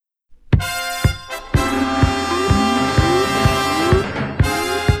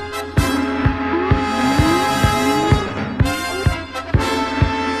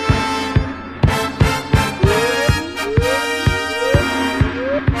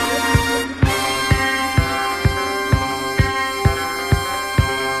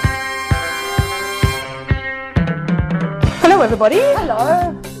Hello, everybody.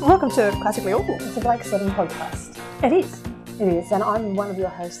 Hello. Welcome to Classically Awful. It's a Blake Sutton podcast. It is. It is, and I'm one of your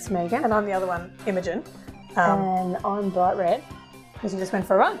hosts, Megan. And I'm the other one, Imogen. And I'm bright red. Because you just went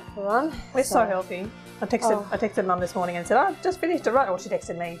for a run. We're so healthy. I texted Mum this morning and said, I just finished a run. Or she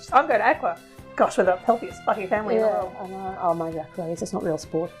texted me, I'm going to Aqua. Gosh, we're the healthiest fucking family in the world. I know. Oh, maybe Aqua is. It's not real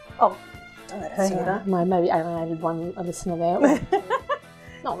sport. Oh, don't let her hear that. Maybe alienated a listener there.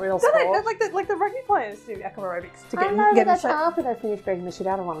 Not real sport. Like the rugby players do aqua aerobics to get but in that's shape. after they finish beating the shit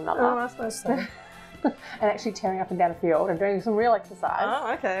out of one another. Oh, I suppose so. And actually tearing up and down a field and doing some real exercise.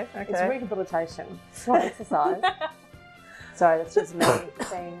 Oh, okay. It's rehabilitation. It's not exercise. So that's just me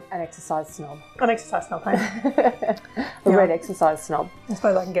being an exercise snob. An exercise snob, hey? Red exercise snob. I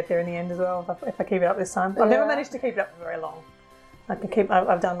suppose I can get there in the end as well if I keep it up this time. I've never managed to keep it up for very long.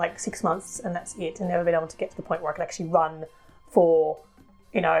 I've done like 6 months and that's it, and never been able to get to the point where I could actually run for,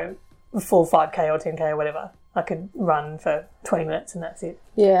 a full 5k or 10k or whatever. I could run for 20 minutes and that's it.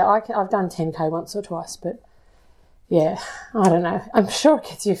 Yeah, I've done 10k once or twice, but yeah, I don't know. I'm sure it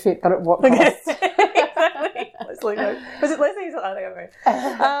gets you fit, but at what cost? Exactly. Was it Leslie's? I don't know.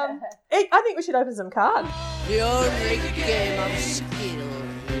 I think we should open some cards. The only game of skill.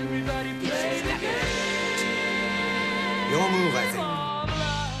 Your move, I think.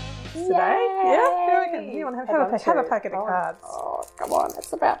 Today? Yeah? You want to have a packet of cards? Oh, come on.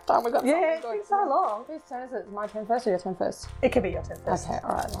 It's about time. We've got It's been so long. Whose turn is it? My turn first or your turn first? It could be your turn first. Okay,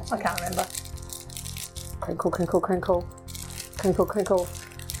 all right. I can't remember. Crinkle, crinkle, crinkle. Crinkle, crinkle.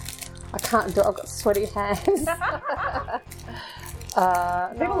 I can't do it. I've got sweaty hands.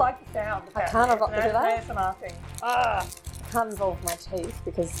 People like the sound. I can't do that. ASMR thing. I can't involve my teeth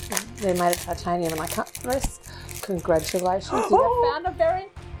because they're made of titanium and I can't rest. Congratulations. You have found a very...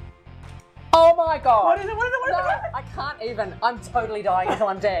 Oh my God. What is it? No, I can't even. I'm totally dying until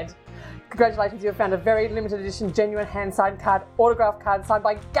I'm dead. Congratulations, you have found a very limited edition, genuine hand-signed card, autographed card signed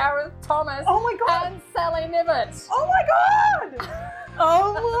by Gareth Thomas Oh my God. and Sally Nibbett. Oh my God!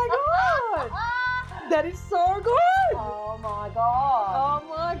 Oh my God! That is so good! Oh my God. Oh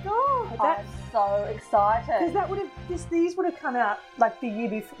my God! I'm so excited. Because that would have these would have come out like the year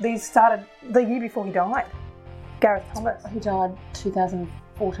before. These started the year before he died. Gareth Thomas. He died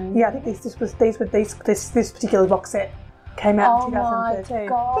 2014. Yeah, I think this particular box set came out in 2013. My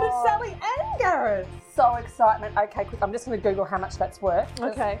God. But it's Sally and Gareth. So excitement. Okay, quick. I'm just going to Google how much that's worth.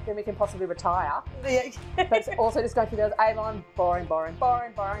 Okay. Then we can possibly retire. Yeah. But it's also just going through those Avon, boring.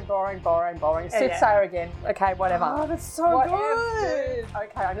 Yeah. Soothsayer again. Okay, whatever. Oh, that's so good.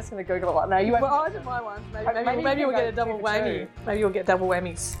 Okay, I'm just going to Google it. No, you won't. Well, I did my ones. Maybe you you'll can get a go double 2 for whammy. 2. Maybe you'll get double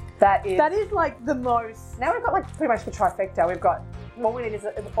whammies. That That is like the most. Now we've got like pretty much the trifecta. We've got all we need is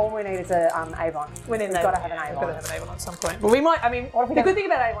a Avon. We've got to have an We've Avon. got to have an Avon at some point. Well, we might. I mean, What if we the don't- good thing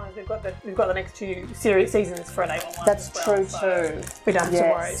about Avon is we've got the next 2 seasons for an Avon one. That's as well, true so too. We don't have to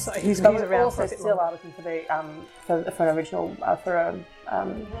Yes. worry. So he's But we around also for a bit still longer. are looking for the for an original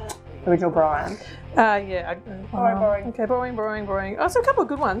original Brian. Yeah. Boring. Okay, boring. Oh, so a couple of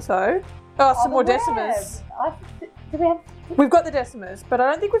good ones though. Oh, some more Decimas. Do we have We've got the Decimas, but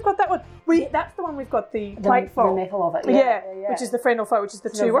I don't think we've got that one. That's the one we've got the plate the for. metal of it? Yeah, Yeah. which is the Fresnel foe, which is the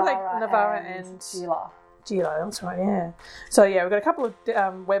 2. What are they? Navara and Gila. that's right, yeah. So, yeah, we've got a couple of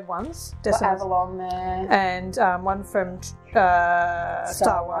web ones, Got Decimas, Avalon there. and one from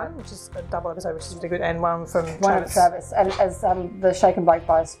Star One. One, which is a double episode, which is really good, and one from One of Travis. Travis. And as the Shake and Blake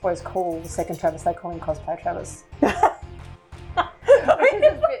boys call the second Travis, they call him Cosplay Travis.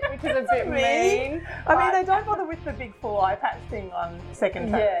 Which is a bit mean. I mean, they don't bother with the big full eye patch thing on second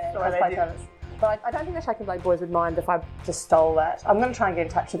Travis. Yeah, the way they Cosplay do. Travis. But I don't think the Shake and Blake boys would mind if I just stole that. I'm going to try and get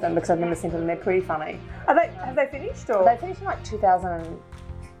in touch with them because I've never seen them. They're pretty funny. Have they finished? Or? They finished in like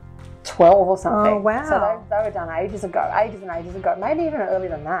 2012 or something. Oh, wow. So they were done ages and ages ago. Maybe even earlier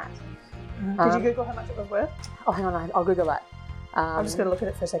than that. Did you Google how much it was worth? Oh, hang on, I'll Google that. I'm just going to look at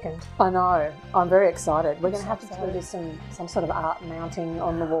it for a second. I know. I'm very excited. We're going to have to do some sort of art mounting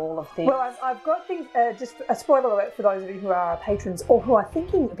on the wall of things. Well, I've got things, just a spoiler alert for those of you who are patrons or who are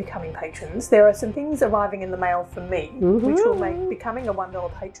thinking of becoming patrons. There are some things arriving in the mail for me, which will make becoming a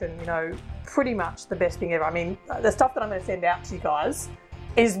 $1 patron, pretty much the best thing ever. I mean, the stuff that I'm going to send out to you guys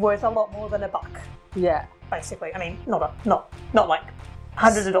is worth a lot more than $1, yeah. basically. I mean, not like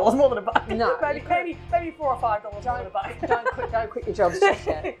hundreds of dollars more than $1. No, maybe $4 or $5 more than $1. Don't quit your jobs just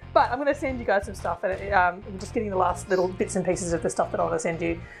yet. But I'm going to send you guys some stuff, and I'm just getting the last little bits and pieces of the stuff that I want to send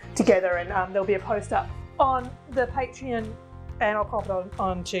you together, and there'll be a post up on the Patreon, and I'll pop it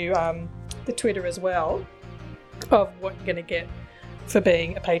on to the Twitter as well, of what you're going to get for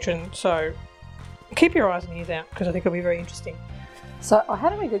being a patron. So keep your eyes and ears out, because I think it'll be very interesting. So how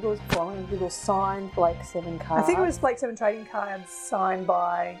do we Google this before? I'm going to Google signed Blake 7 cards. I think it was Blake 7 trading cards signed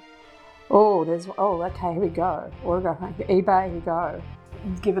by... okay, here we go. Autograph, eBay, here we go.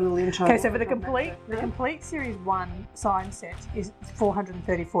 Give it a little intro. Okay, so for the complete Series 1 signed set is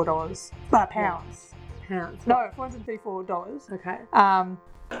 $434. Pounds. Pounds. No, $434. Okay.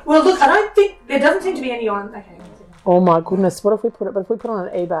 Well, look, I don't think... There doesn't seem to be any on... Okay. Oh my goodness, what if we put it... But if we put it on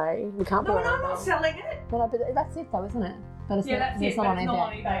eBay, we can't No, put it no, on I'm not selling it. No, but that's it though, isn't it? But it's Yeah, that's it, but it's not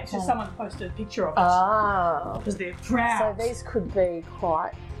on eBay. It's just someone posted a picture of it. Ah. Because they're proud. So these could be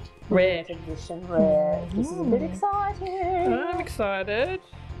quite Rare. edition, rare. This is a bit exciting. I'm excited.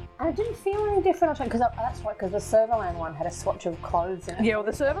 And it didn't feel any different. Because that's right, because the Serverland one had a swatch of clothes in it. Yeah, well,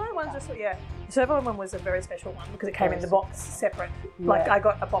 the Serverland one's just... Yeah, the Serverland one was a very special one because it came in the box separate. Like, I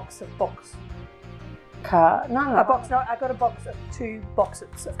got a box of box. No. A box. No, I got a box of 2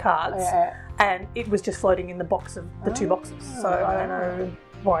 boxes of cards, and it was just floating in the box of the 2 boxes. So I don't know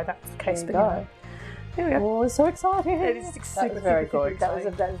why that's the case. But there we go. Oh, it's so exciting! It is That was very good. That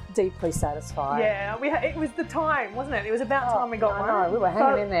was deeply satisfying. Yeah, it was the time, wasn't it? It was about time we got one. I know, we were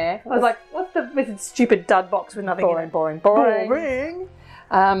hanging in there. I was like, "What's this stupid dud box with nothing in it?" Boring.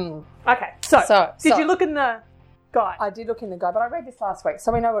 Okay, so did so- you look in the guide? I did look in the guide, but I read this last week,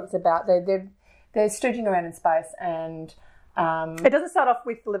 so we know what it's about. They're stooging around in space, and It doesn't start off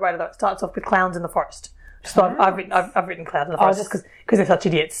with the Liberator though. It starts off with clowns in the forest. So I've written clowns in the forest just because they're such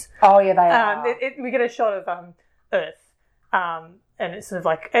idiots. Oh yeah, they are. We get a shot of Earth, and it's sort of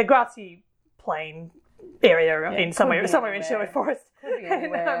like a grassy plain area in somewhere in Sherwood Forest. Could be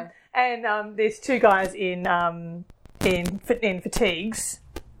anywhere. And there's 2 guys in fatigues.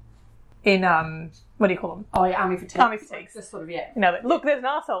 In what do you call them? Oh yeah, army fatigues. Army fatigues. Just sort of Look, there's an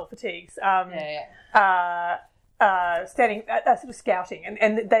arsehole fatigues. Standing, sort of scouting,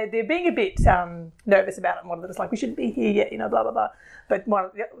 and they're being a bit nervous about it. And one of them is like, "We shouldn't be here yet," blah blah blah. But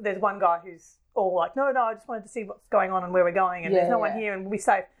there's one guy who's all like, "No, I just wanted to see what's going on and where we're going, and there's no one here, and we'll be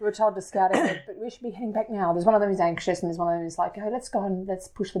safe." We were told to scout ahead, but we should be heading back now. There's one of them who's anxious, and there's one of them who's like, "Oh, let's go and let's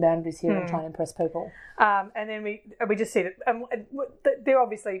push the boundaries here and try and impress people." And then we just see that they're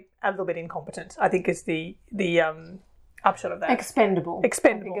obviously a little bit incompetent. I think is the upshot of that. Expendable.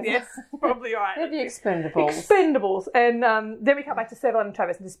 Yes, probably right. They're the expendables. Expendables. And then we come back to Servalan and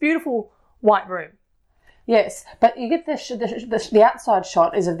Travis in this beautiful white room. Yes, but you get the outside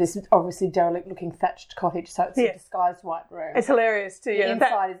shot is of this obviously derelict-looking thatched cottage, so it's a disguised white room. It's hilarious too. The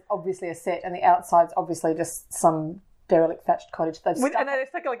inside is obviously a set, and the outside's obviously just some derelict thatched cottage. It's like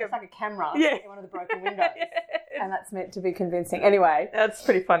a camera in one of the broken windows, and that's meant to be convincing. Anyway, that's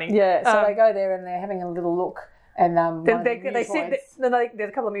pretty funny. Yeah, so they go there and they're having a little look, and they see there's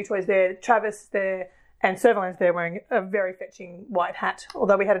a couple of mutoids there. Travis there. And Servalan's there wearing a very fetching white hat,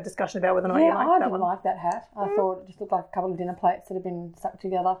 although we had a discussion about whether or not you liked that one. I didn't like that hat. I thought it just looked like a couple of dinner plates that had been stuck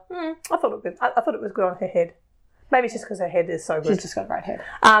together. I thought it was good. I thought it was good on her head. Maybe it's just because her head is so good. She's just got a great head.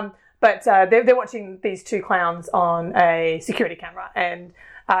 But they're watching these 2 clowns on a security camera, and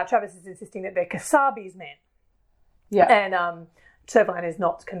Travis is insisting that they're Kasabi's men. Yeah. And Servalan is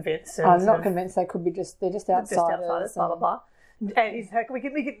not convinced. I'm not convinced. They're just outsiders. Blah, blah, blah. And he's like, we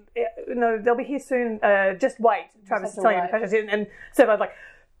can, they'll be here soon. Just wait. Travis is telling him to pressure in, and Servalan's like,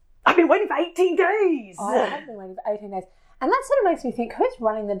 I've been waiting for 18 days. I have been waiting for 18 days. And that sort of makes me think, who's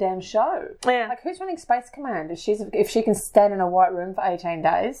running the damn show? Yeah. Like, who's running Space Command? If she can stand in a white room for 18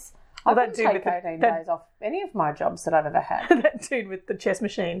 days, I wouldn't take 18 days off any of my jobs that I've ever had. That dude with the chess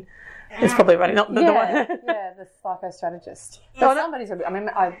machine is probably running, not the one. The psychostrategist. But somebody's,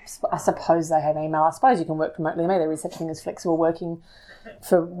 I suppose they have email. I suppose you can work remotely. Maybe there is such a thing as flexible working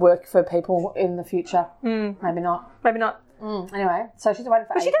for people in the future. Maybe not. Anyway, so she's waiting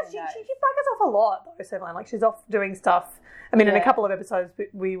for 18 days. She buggers off a lot, though, Servalan. Like, she's off doing stuff. I mean, in a couple of episodes,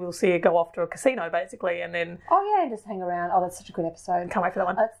 we will see her go off to a casino, basically, and then... and just hang around. Oh, that's such a good episode. Can't wait for that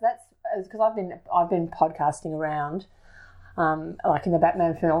one. That's because I've been podcasting around, like in the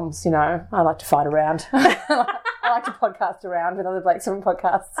Batman films, I like to fight around. I like to podcast around with other Blake Swimming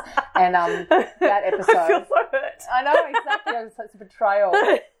podcasts. And that episode... I feel so hurt. I know, exactly. It was such a betrayal.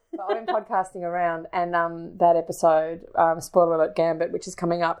 But I've been podcasting around, and that episode, spoiler alert, Gambit, which is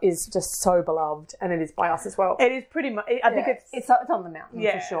coming up, is just so beloved, and it is by us as well. It is pretty much. I think it's on the mountain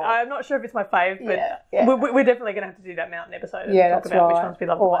for sure. I'm not sure if it's my fave, but we're definitely going to have to do that mountain episode. And talk about right. Which ones we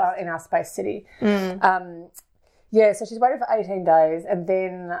love the most. In our space city. So she's waited for 18 days, and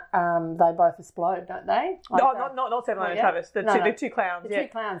then they both explode, don't they? Not Servalan and Travis. The 2 clowns. The 2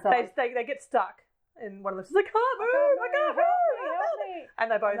 clowns. They get stuck. And one of them's like, I can't move.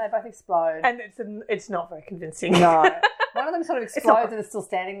 And they both explode. And it's not very convincing. No. One of them sort of explodes and is still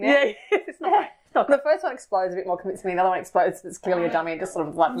standing there. Yeah, it's not The first one explodes a bit more convincingly. The other one explodes. It's clearly a dummy and just sort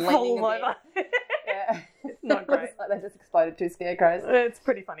of like leaning a bit. over. Yeah, Not great. Looks like they just exploded 2 scarecrows. It's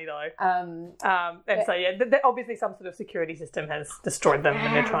pretty funny though. So obviously some sort of security system has destroyed them,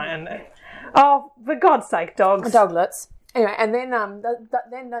 and they're trying. Oh, for God's sake, dogs! Doglets. Anyway, and then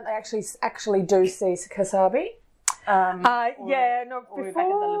then don't they actually do see Kasabi? Before we're back at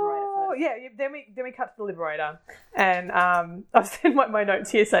the Liberator first. then we cut to the Liberator, and I've seen my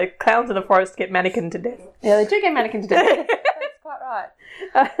notes here say clowns in the forest get mannequined to death. Yeah, they do get mannequined to death. That's quite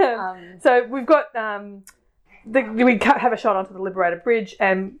right. So we've got we have a shot onto the Liberator Bridge,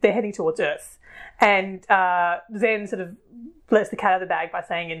 and they're heading towards Earth, and Zen sort of lets the cat out of the bag by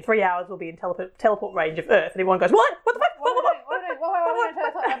saying in 3 hours we'll be in teleport range of Earth, and everyone goes, what the fuck?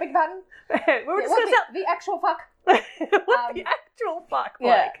 I beg your pardon? The actual fuck. The actual fuck,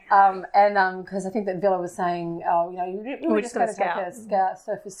 yeah. Because I think that Villa was saying, we're just going to take a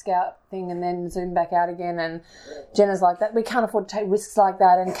surface scout thing and then zoom back out again. And Jenna's like, that we can't afford to take risks like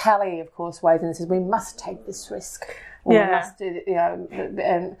that. And Callie, of course, weighs in and says, we must take this risk. Or we must do,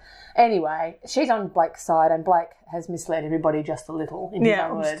 and anyway, she's on Blake's side, and Blake has misled everybody just a little in his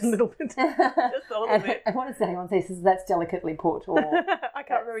own words. Just a little bit. Just a little bit. And what does anyone say? He says, that's delicately put, or I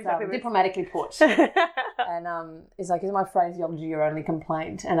can't remember exactly. Diplomatically put. And he's like, is my phraseology your only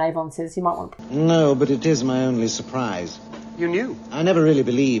complaint? And Avon says, you might want to... No, but it is my only surprise. You knew? I never really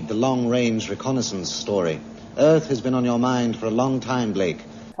believed the long-range reconnaissance story. Earth has been on your mind for a long time, Blake.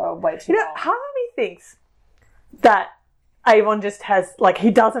 For way too long. Part of me thinks that Avon just has, like,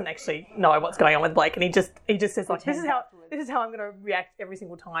 he doesn't actually know what's going on with Blake, and he just says, like, this is how I'm going to react every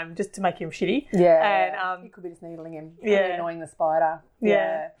single time, just to make him shitty. Yeah. And he could be just needling him. Yeah. Annoying the spider.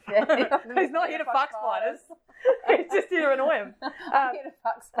 Yeah. He's not here to fuck spiders. He's just here to annoy him. I'm here to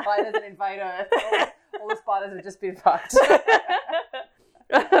fuck spiders and invade Earth. All the spiders have just been fucked.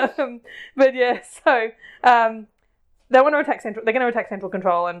 But yeah, so they want to attack Central. They're going to attack Central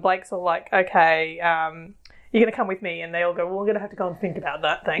Control, and Blake's all like, okay, you're going to come with me, and they all go, well, we're going to have to go and think about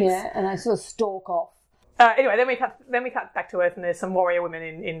that, thanks. Yeah, and they sort of stalk off. Anyway, then we cut back to Earth, and there's some warrior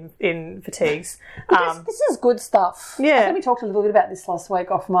women in fatigues. This is good stuff. Yeah. I think we talked a little bit about this last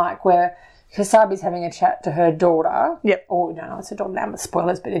week off mic, where Kasabi's having a chat to her daughter. Yep. Or, it's her daughter now, but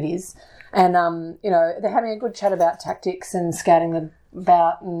spoilers, but it is. And, they're having a good chat about tactics and scouting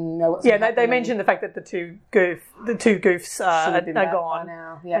about and what's happening. They mentioned the fact that the two goofs are gone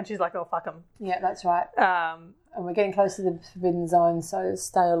now. Yeah. And she's like, oh, fuck them. Yeah, that's right. And we're getting close to the forbidden zone, so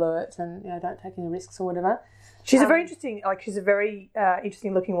stay alert and don't take any risks or whatever. She's a very interesting,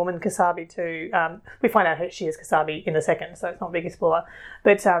 interesting looking woman, Kasabi too. We find out she is Kasabi in a second, so it's not a big spoiler.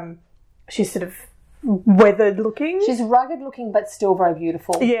 But she's sort of weathered looking. She's rugged looking, but still very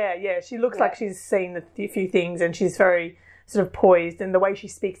beautiful. Yeah. She looks like she's seen a few things, and she's very sort of poised, and the way she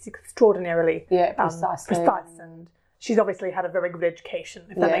speaks extraordinarily precise, and she's obviously had a very good education,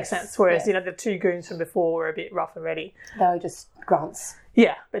 if that makes sense. Whereas the two goons from before were a bit rough already. They were just grunts.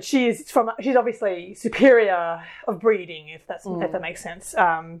 Yeah, but she's obviously superior of breeding, if that makes sense.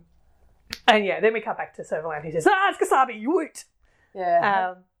 And then we cut back to Servalan, who says, it's Kasabi, you woot!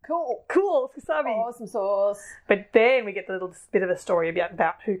 Yeah. Cool, it's Kasabi. Awesome sauce. But then we get the little bit of a story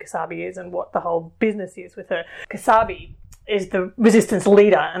about who Kasabi is and what the whole business is with her. Kasabi is the resistance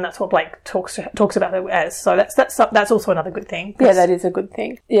leader, and that's what Blake talks about her as. So that's also another good thing. Yeah, that is a good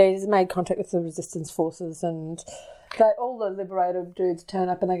thing. Yeah, he's made contact with the resistance forces, and all the Liberator dudes turn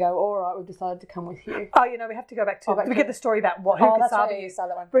up and they go, all right, we've decided to come with you. Oh, we have to go back to... we get the story about who Kasabi is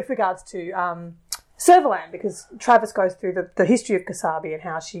with regards to Servalan, because Travis goes through the history of Kasabi and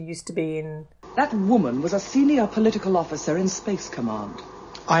how she used to be in... That woman was a senior political officer in Space Command.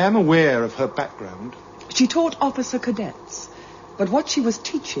 I am aware of her background. She taught officer cadets, but what she was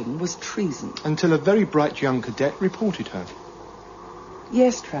teaching was treason. Until a very bright young cadet reported her.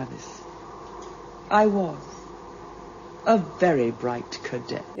 Yes, Travis. I was. A very bright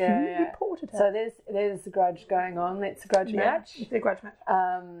cadet. Yeah. Reported her. So there's a grudge going on. It's a grudge match. It's a grudge match.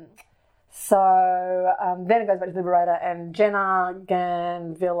 Then it goes back to the Liberator, and Jenna,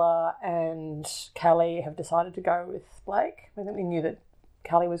 Gan, Villa, and Callie have decided to go with Blake. I think we knew that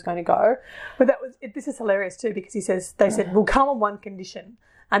Callie was going to go. But this is hilarious too, because they said, we'll come on one condition,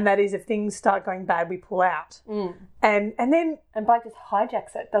 and that is if things start going bad, we pull out. And Blake just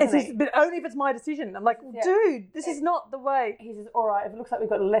hijacks it, doesn't he? But only if it's my decision. I'm like, dude, this is not the way. He says, all right, if it looks like we've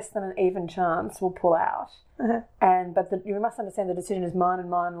got less than an even chance, we'll pull out. But you must understand the decision is mine and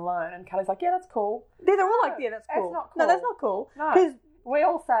mine alone. And Callie's like, yeah, that's cool. They're all like, yeah, that's cool. That's not cool. No, that's not cool. No, we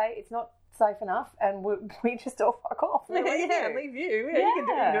all say it's not safe enough, and we just all fuck off. Leave you. Yeah, you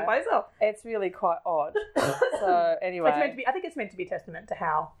can do it by yourself. It's really quite odd. So anyway, I think it's meant to be a testament to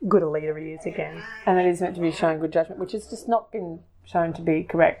how good a leader he is again. And it is meant to be showing good judgment, which has just not been shown to be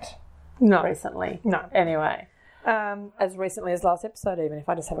correct recently. No. Anyway, as recently as last episode, even if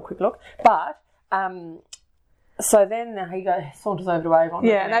I just have a quick look. But so then he saunters over to Avon.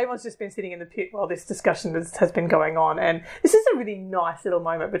 Yeah, and Avon's just been sitting in the pit while this discussion has been going on, and this is a really nice little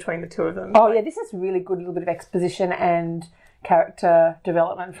moment between the two of them. Oh, yeah, this is really good, little bit of exposition and character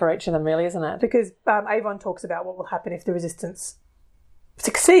development for each of them, really, isn't it? Because Avon talks about what will happen if the resistance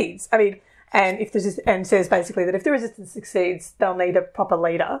succeeds. I mean, and says basically that if the resistance succeeds, they'll need a proper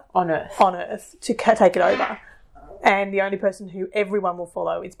leader on Earth to take it over. And the only person who everyone will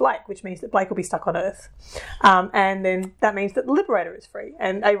follow is Blake, which means that Blake will be stuck on Earth. And then that means that the Liberator is free.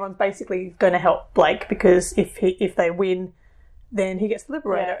 And Avon's basically going to help Blake because if they win, then he gets the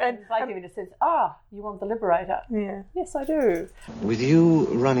Liberator. Yeah, and Blake even just says, you want the Liberator? Yeah. Yes, I do. With you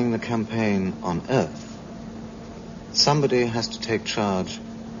running the campaign on Earth, somebody has to take charge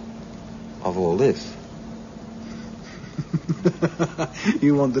of all this.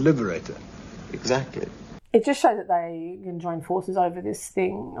 You want the Liberator? Exactly. It just shows that they can join forces over this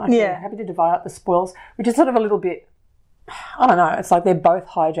thing. They're happy to divide up the spoils, which is sort of a little bit, I don't know, it's like they're both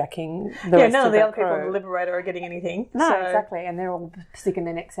hijacking the rest none of the other crew. people in the Liberator are getting anything. No, so. Exactly, and they're all sticking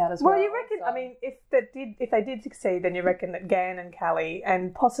their necks out as well. Well, you reckon, I mean, if they did succeed, then you reckon that Gan and Callie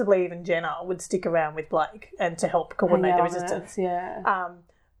and possibly even Jenna would stick around with Blake and to help coordinate the resistance.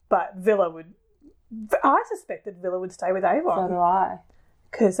 But Villa would, I suspect that Villa would stay with Avon. So do I.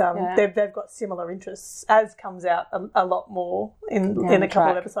 Because they've got similar interests, as comes out a lot more in a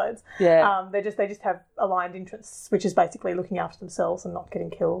couple of episodes. Yeah, they just have aligned interests, which is basically looking after themselves and not getting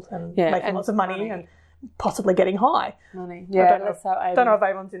killed and making lots of money and possibly getting high. Money, yeah. I don't know if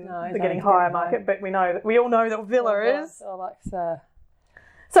Avon's in the getting higher market, but we all know that Villa is.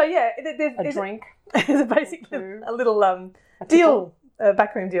 So yeah, there's drink. There's basically a little deal, a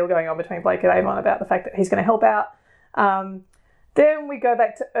backroom deal going on between Blake and Avon about the fact that he's going to help out. Then we go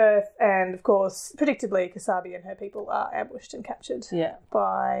back to Earth, and of course, predictably, Kasabi and her people are ambushed and captured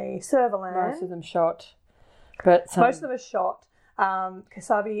by Servalan. Most of them shot, but most of them are shot.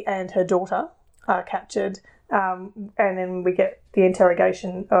 Kasabi and her daughter are captured, and then we get the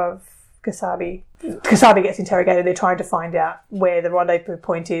interrogation of Kasabi. Kasabi gets interrogated. They're trying to find out where the rendezvous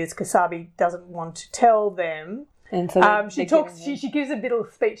point is. Kasabi doesn't want to tell them. And so she gives a little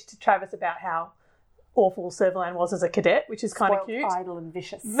speech to Travis about how awful Servalan was as a cadet, which is kind of cute. Idle and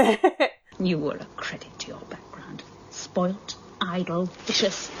vicious. You were a credit to your background. Spoilt, idle,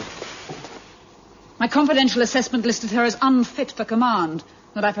 vicious. My confidential assessment listed her as unfit for command,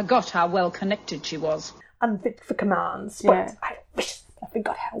 but I forgot how well connected she was. Unfit for command, spoilt, idle, vicious. I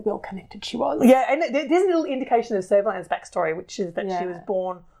forgot how well connected she was. Yeah, and there's a little indication of Servalan's backstory, which is that she was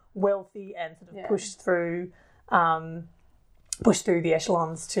born wealthy and sort of pushed through the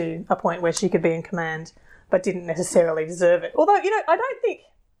echelons to a point where she could be in command, but didn't necessarily deserve it. Although, I don't think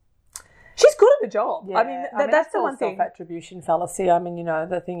she's good at the job. Yeah. I mean, that's the one thing. Self-attribution fallacy. I mean,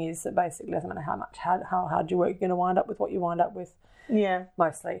 the thing is that basically it doesn't matter how hard you work, you're going to wind up with what you wind up with. Yeah.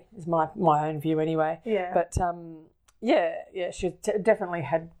 Mostly is my own view anyway. Yeah. But she definitely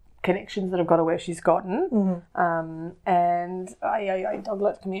had connections that have got her where she's gotten. Mm-hmm. And dog,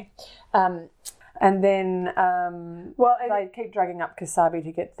 let's come here. And then they keep dragging up Kasabi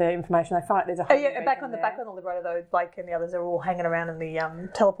to get the information. They find there's a back on the Liberator though, Blake and the others are all hanging around in the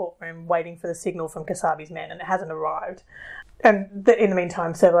teleport room waiting for the signal from Kasabi's men, and it hasn't arrived. And in the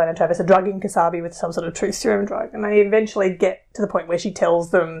meantime, Servalan and Travis are drugging Kasabi with some sort of truth serum drug, and they eventually get to the point where she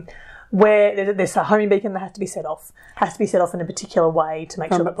tells them where there's a homing beacon that has to be set off in a particular way to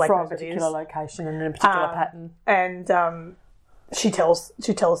make sure that Blake knows from a what it is. particular location and in a particular pattern. And she tells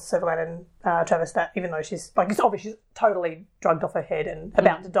Servalan and Travis that even though she's obviously she's totally drugged off her head and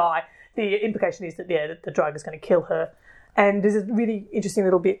about to die, the implication is that the drug is going to kill her. And there's a really interesting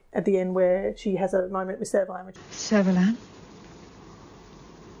little bit at the end where she has a moment with Servalan. Servalan?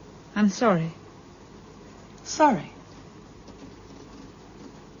 I'm sorry. Sorry.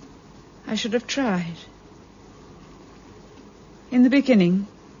 I should have tried. In the beginning,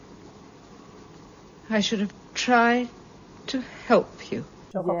 I should have tried to help you.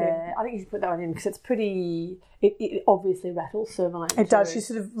 Yeah, I think you should put that one in because it's pretty. It obviously rattles Servalan. It does. She's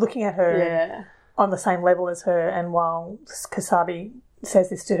sort of looking at her on the same level as her, and while Kasabi says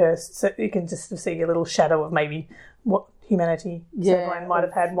this to her, so you can just see a little shadow of maybe what humanity Servalan might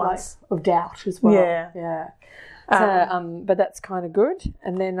have had once. Of doubt as well. Yeah. Yeah. But that's kind of good.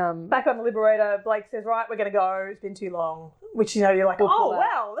 And then back on the Liberator, Blake says, right, we're going to go. It's been too long. Which, you know, you're like, We'll oh, pull out.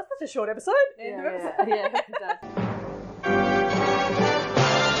 wow, that's such a short episode. End of episode.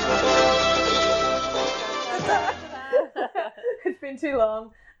 It's been too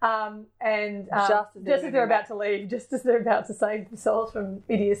long. Just as they're about to leave, just as they're about to save themselves from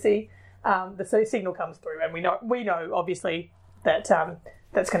idiocy, the signal comes through, and we know obviously that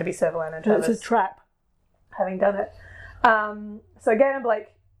that's going to be Servalan and Travis. It's a trap. Having done it. So Gan and Blake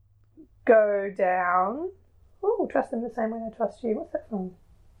go down. Oh, trust them the same way I trust you. What's that from?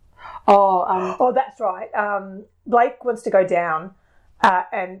 Oh, that's right. Blake wants to go down,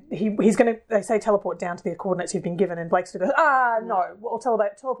 and he's going to. They say teleport down to the coordinates you've been given, and Blake sort of goes, no, we'll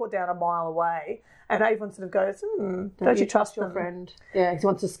teleport down a mile away. And Avon sort of goes, don't you trust your them? friend? Yeah, he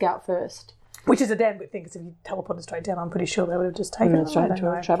wants to scout first. Which is a damn good thing, because if you teleported straight down, I'm pretty sure they would have just taken it straight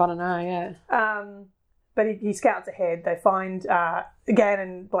into a trap. I don't know. Yeah. But he scouts ahead. They find Gan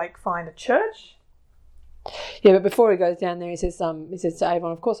and Blake find a church. Yeah, but before he goes down there, he says to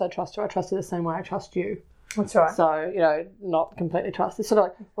Avon, "Of course I trust you. I trust you the same way I trust you." That's right. So, you know, not completely trust. It's sort of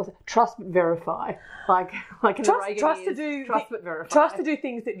like, what's it? Trust but verify. Like in the Reagan trust years, to do trust but verify. Trust to do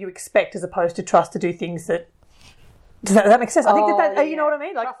things that you expect, as opposed to trust to do things that. Does that make sense? I think that you know what I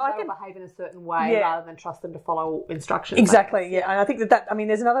mean. Like, trust I can can behave in a certain way rather than trust them to follow instructions. Exactly. Yeah, and I think that I mean,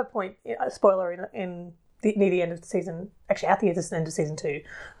 there's another point. Spoiler in near the end of the season, actually at the end of season 2,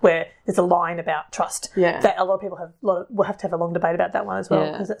 where there's a line about trust. Yeah. That a lot of people will have to have a long debate about that one as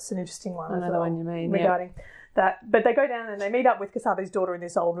well, because that's an interesting one. Another one you mean regarding that. But they go down and they meet up with Kasabi's daughter in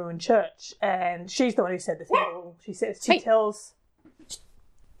this old ruined church, and she's the one who said the thing.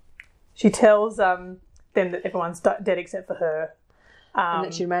 She tells them that everyone's dead except for her. And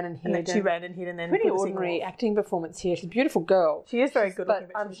that she ran and hid. And then pretty ordinary acting performance here. She's a beautiful girl. She is very good looking,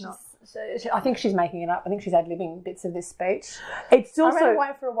 but she's not. I think she's making it up. I think she's ad-libbing bits of this speech. It's also, I ran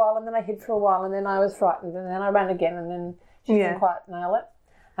away for a while, and then I hid for a while, and then I was frightened, and then I ran again, and then she didn't quite nail it.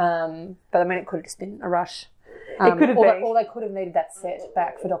 But I mean, it could have just been a rush. It could have been. Or they could have needed that set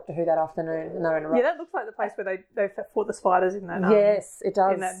back for Doctor Who that afternoon, and they were in a rush. Yeah, that looks like the place where they fought the spiders in that. Yes, it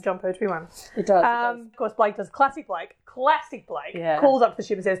does. In that John Pertwee one. It does. Of course, Blake does classic Blake. Yeah. Calls up the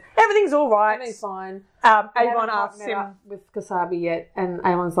ship and says, "Everything's all right. Everything's fine." Avon asks him with Kasabi yet, and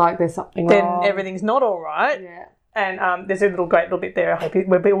Avon's like, "There's something then wrong." Everything's not all right. Yeah. And there's a great little bit there. I hope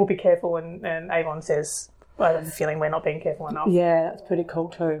we'll be careful. And Avon says, "I have a feeling we're not being careful enough." Yeah, that's pretty cool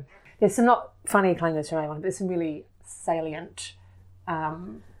too. There's some not funny clangers from Avon, but there's some really salient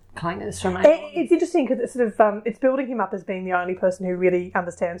clangers from Avon. It's interesting because it's sort of it's building him up as being the only person who really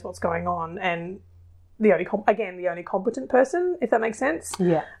understands what's going on, and the only competent person, if that makes sense.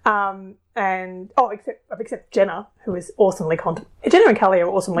 Yeah. Except Jenna, who is awesomely competent. Jenna and Cully are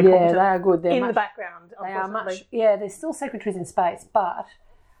awesomely competent. Yeah, they are good. They're in the background. They are much. Yeah, they're still secretaries in space, but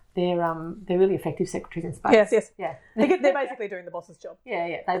they're really effective secretaries in space. Yes. Yeah. They're basically doing the boss's job.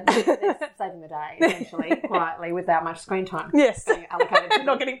 Yeah. They're saving the day essentially, quietly, without much screen time. Yes. Being allocated to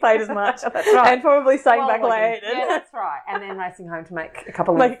not getting paid as much. That's right. And probably staying back late. Yeah, that's right. And then racing home to make a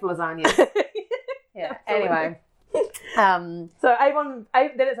couple of lasagnas. Yeah. Anyway. So then it's Avon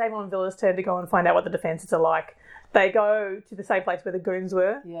and Villa's turn to go and find out what the defences are like. They go to the same place where the goons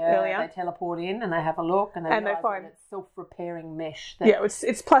were earlier. They teleport in and they have a look and they find it's self-repairing mesh.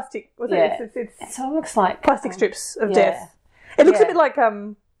 It's plastic. It so it looks like plastic strips of death. It looks a bit like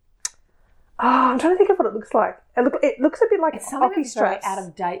I'm trying to think of what it looks like. It looks a bit like hockey straps. Out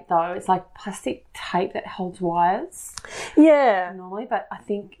of date though. It's like plastic tape that holds wires. Yeah. Normally, but I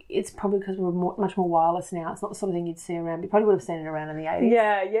think it's probably because we're much more wireless now. It's not the sort of thing you'd see around. You probably would have seen it around in the 80s.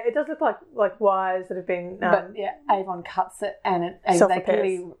 Yeah. It does look like wires that have been. But Avon cuts it and they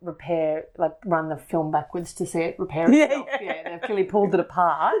clearly run the film backwards to see it repair itself. Yeah, they've clearly pulled it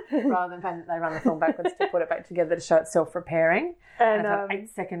apart rather than they run the film backwards to put it back together to show it self-repairing. And it's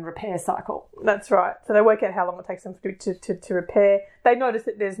an 8-second repair cycle. That's right. So they work out how long it takes them to repair. They notice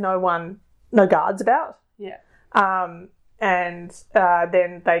that there's no guards about. Yeah. And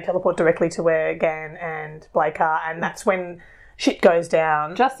then they teleport directly to where Gan and Blake are, and that's when shit goes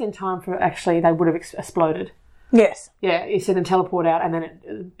down. Just in time for they would have exploded. Yes. Yeah, you see them teleport out, and then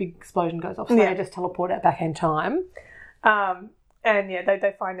a big explosion goes off. So they just teleport out back in time.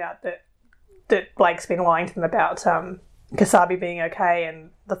 They find out that Blake's been lying to them about Kasabi being okay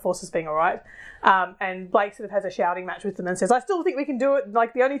and the forces being all right. And Blake sort of has a shouting match with them and says, I still think we can do it.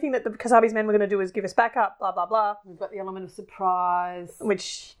 Like, the only thing that the Kasabi's men were going to do is give us backup, blah, blah, blah. We've got the element of surprise.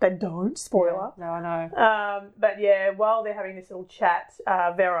 Which they don't, spoiler. Yeah, no, I know. While they're having this little chat,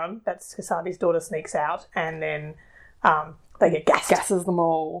 Veron, that's Kasabi's daughter, sneaks out and then they get gassed. Gasses them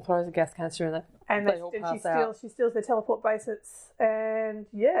all, throws a gas canister in it. And, They all pass out. she steals their teleport bracelets, and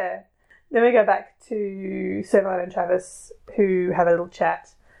yeah. Then we go back to Servine and Travis, who have a little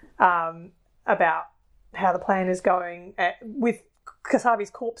chat about how the plan is going with Kasabi's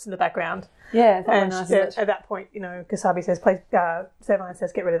corpse in the background. Yeah, and nice, at that point, Kasabi says, Servine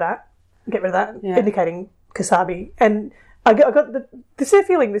says, get rid of that, Yeah. indicating Kasabi. And I got the same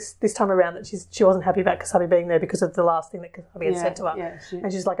feeling this time around that she wasn't happy about Kasabi being there because of the last thing that Kasabi had said to her. Yeah,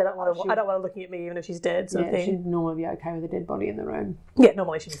 and she's like, I don't want her looking at me even if she's dead, sort of thing. She'd normally be okay with a dead body in the room. Yeah,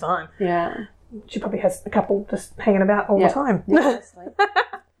 normally she'd be fine. Yeah. She probably has a couple just hanging about all the time. Honestly.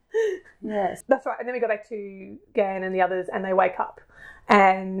 Yes. That's right. And then we go back to Gan and the others, and they wake up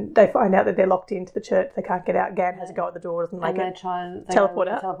and they find out that they're locked into the church. They can't get out. Gan has to go at the door, doesn't make And it. they try and teleport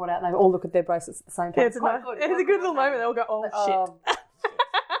out. And they all look at their bracelets at the same time. Yeah, it's a good little moment. They all go, oh, shit.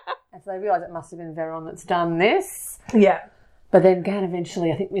 And so they realise it must have been Veron that's done this. Yeah. But then Gan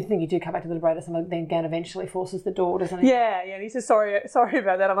eventually, I think you do come back to the Liberator, then Gan eventually forces the door, doesn't he? Yeah, and he says, sorry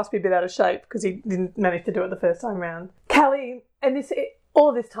about that, I must be a bit out of shape, because he didn't manage to do it the first time round. Callie, and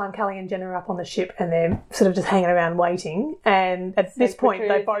all this time, Callie and Jen are up on the ship, and they're sort of just hanging around waiting, and at this point,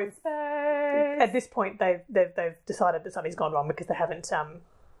 they've decided that something's gone wrong, because they haven't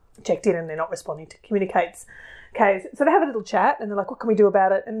checked in, and they're not responding to communicates. Okay, so they have a little chat, and they're like, what can we do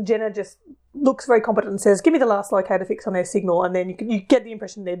about it? And Jenna just looks very competent and says, give me the last locator fix on their signal, and then you get the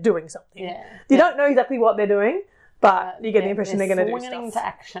impression they're doing something. Yeah. You don't know exactly what they're doing, but you get the impression they're going to do swinging stuff. into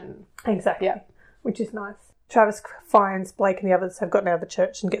action. Exactly. Yeah. Which is nice. Travis finds Blake and the others have gotten out of the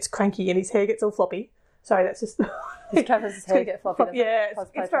church and gets cranky, and his hair gets all floppy. Sorry, that's just... Travis's hair get floppy. Yeah,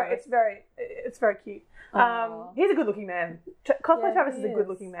 it's very cute. He's a good-looking man. Cosplay Travis is a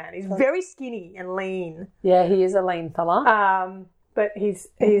good-looking man. He's very skinny and lean. Yeah, he is a lean fella. But he's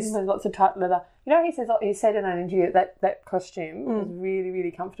lots of tight leather. He said in an interview that costume was really,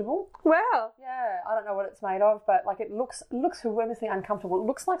 really comfortable. Wow. Yeah, I don't know what it's made of, but it looks horrendously uncomfortable. It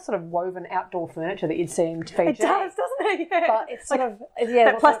looks like sort of woven outdoor furniture that you'd see in Fiji. It does, doesn't it? Yeah. But it's sort of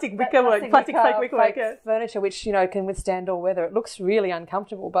that plastic wicker work, plastic fake wicker work, furniture, which can withstand all weather. It looks really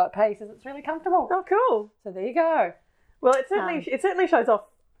uncomfortable, but Peggy says it's really comfortable. Oh, cool. So there you go. Well, it certainly shows off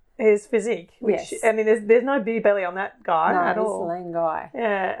his physique. Which, yes. I mean, there's no beer belly on that guy at all. He's a lean guy.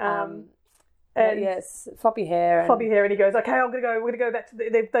 Yeah. And yes, floppy hair. And he goes, okay, we're going to go back to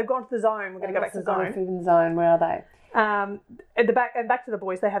they've gone to the zone. We're going to go back to the zone. Forbidden Zone. Where are they? At the back and back to the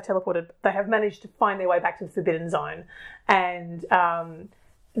boys. They have teleported. They have managed to find their way back to the Forbidden Zone, and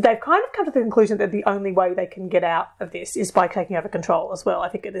they've kind of come to the conclusion that the only way they can get out of this is by taking over control as well. I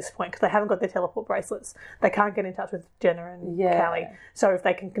think at this point, because they haven't got their teleport bracelets, they can't get in touch with Jenna and Callie. So if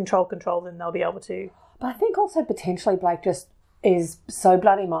they can control, then they'll be able to. But I think also potentially Blake just is so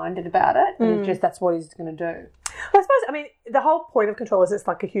bloody minded about it, and that's what he's going to do. Well, I suppose, the whole point of control is it's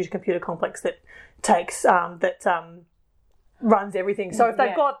like a huge computer complex that takes, runs everything. So if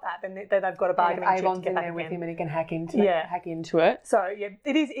they've got that, then they've got a bargaining chip to get back there with again. him, and he can hack into it. So yeah,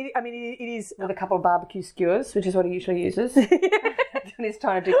 it is with a couple of barbecue skewers, which is what he usually uses when he's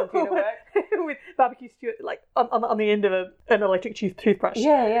trying to do computer work. With barbecue skewer, on the end of an electric toothbrush.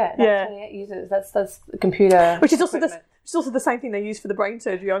 Yeah. That's what he uses. That's the computer. Which is also the same thing they use for the brain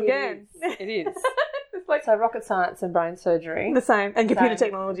surgery on GAN. It is. So rocket science and brain surgery. The same. And computer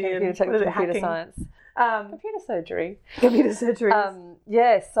technology and computer science. Computer surgery. Okay,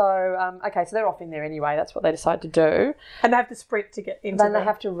 so they're off in there anyway. That's what they decide to do. And they have to sprint to get into Then they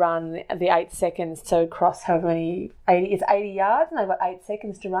have to run the 8 seconds to cross however many, 80 yards, and they've got 8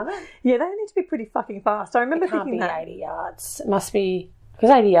 seconds to run it. Yeah, they need to be pretty fucking fast. I remember thinking that. It can't be 80 yards. It must be, because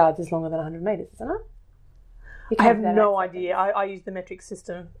 80 yards is longer than 100 metres, isn't it? I have no idea. I use the metric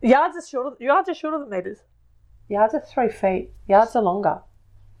system. Yards are shorter than metres. Yards are 3 feet. Yards are longer.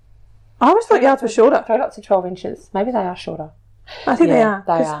 I always thought yards were shorter. 3 lots of 12 inches. Maybe they are shorter. I think they are.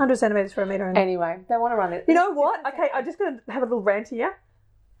 Because 100 centimetres for a metre. Anyway, they want to run it. You know what? Okay, I'm just going to have a little rant here.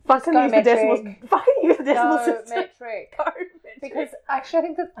 Fucking use the decimal system. Metric. Go metric. Because actually,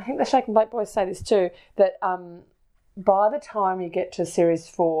 I think the Shake and Blake boys say this too, that by the time you get to Series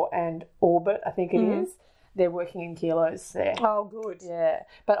 4 and Orbit, I think it is, they're working in kilos there. Oh, good. Yeah.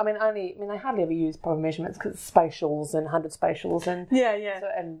 But, they hardly ever use proper measurements because it's spatials and 100 spatials and... Yeah. So,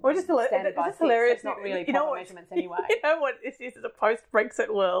 and just standard by 6, hilarious. It's not really proper measurements anyway. You know what this is a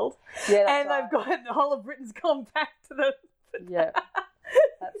post-Brexit world. Yeah, that's right. They've got the whole of Britain's gone back to the... Yeah.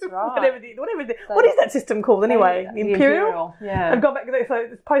 That's right. What is that system called anyway? The Imperial? Yeah. They've gone back. So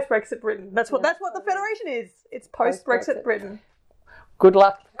it's post-Brexit Britain. That's what the Federation is. It's post-Brexit Britain. Good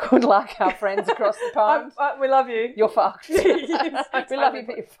luck, our friends across the pond. We love you. You're fucked. We love you,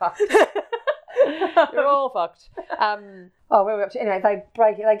 but you're fucked. They're all fucked. Where were we up to? Anyway,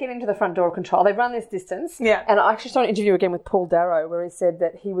 they get into the front door of control. They run this distance. Yeah. And I actually saw an interview again with Paul Darrow where he said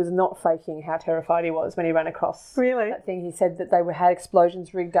that he was not faking how terrified he was when he ran across that thing. He said that they had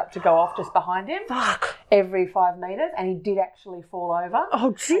explosions rigged up to go off just behind him. Fuck. Every 5 metres, and he did actually fall over.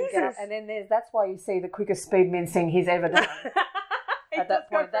 Oh, Jesus. And then that's why you see the quickest speed mincing he's ever done. At that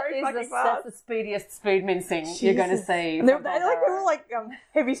point, that's the speediest speed mincing you're going to see. And they're all like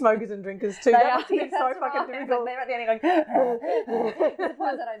heavy smokers and drinkers too. That must have been so fucking difficult. They're at the end going,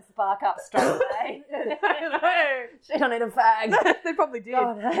 suppose they don't spark up straight away. She don't need a fag. They probably did.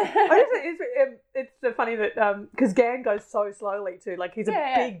 God. It's so funny that because Gan goes so slowly too. Like he's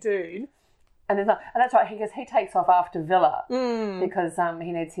a big dude. And that's right. He takes off after Villa because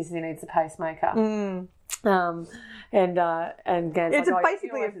he needs a pacemaker. And Gan's it's like,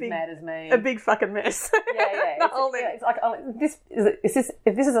 basically as mad as me. A big fucking mess. Yeah. It's like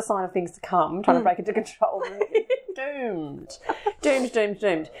if this is a sign of things to come, trying to break into control. Doomed.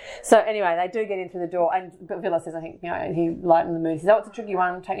 So anyway, they do get into the door, but Villa says, I think, he lightened the mood. He says, it's a tricky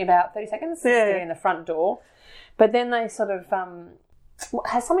one. Take me about 30 seconds to get in the front door. But then they sort of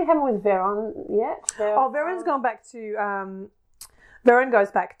has something happened with Veron yet? Veron's gone back to. Veron goes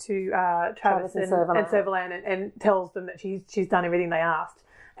back to Travis and Servalan and tells them that she's done everything they asked.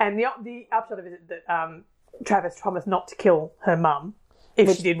 And the upshot of it is that Travis promised not to kill her mum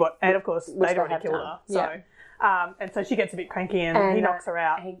if she did what, and of course they'd already killed her. So, and so she gets a bit cranky and he knocks her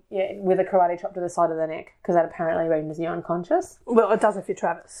out. With a karate chop to the side of the neck because that apparently renders you unconscious. Well, it does if you're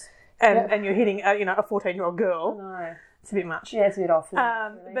Travis, and you're hitting a 14-year-old girl. No. It's a bit much. Yeah, it's a bit off.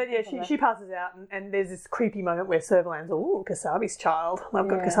 But yeah, she passes out, and there's this creepy moment where Servalan's, Kasabi's child. I've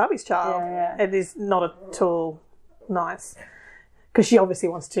got Kasabi's child. Yeah. It is not at all nice because she obviously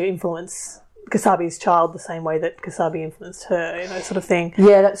wants to influence Kasabi's child the same way that Kasabi influenced her, sort of thing.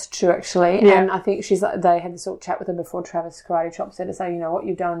 Yeah, that's true actually. Yeah. And I think they had this sort of chat with her before Travis karate chops her to say, what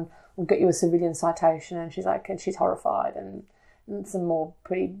you've done will get you a civilian citation, and she's horrified and some more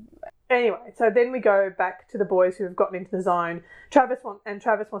pretty. Anyway, so then we go back to the boys who have gotten into the zone. Travis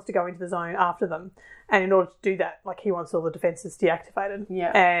wants to go into the zone after them, and in order to do that, he wants all the defences deactivated.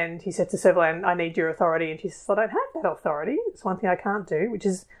 Yeah. And he said to Servalan, "I need your authority," and she says, "I don't have that authority. It's one thing I can't do," which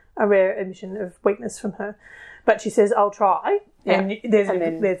is a rare admission of weakness from her. But she says, "I'll try." Yeah. And there's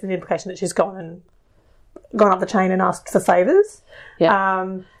an implication that she's gone up the chain and asked for favours. Yeah.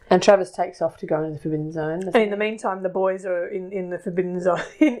 And Travis takes off to go into the Forbidden Zone. And in the meantime, the boys are in the Forbidden Zone,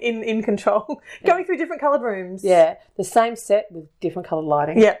 in control, going through different coloured rooms. Yeah, the same set with different coloured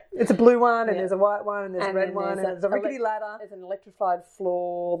lighting. Yeah, it's a blue one, and there's a white one, and there's a red one, and there's a rickety ladder. There's an electrified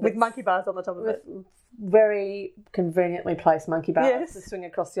floor. With monkey bars on the top of it. Very conveniently placed monkey bars to swing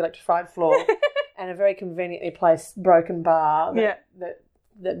across the electrified floor. And a very conveniently placed broken bar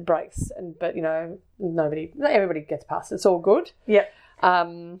that breaks. But, everybody gets past it. It's all good. Yeah.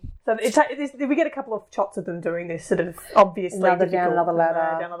 So we get a couple of shots of them doing this sort of obviously down another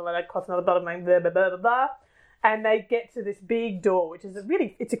ladder, cross another bottom, blah, blah, blah, blah, blah. And they get to this big door, which is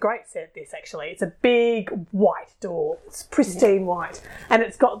it's a great set, this actually. It's a big white door. It's pristine white. And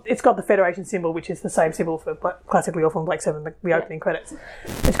it's got the Federation symbol, which is the same symbol for classically Orphan Black 7, the opening credits.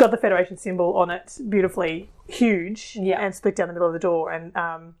 It's got the Federation symbol on it, beautifully huge, and split down the middle of the door. And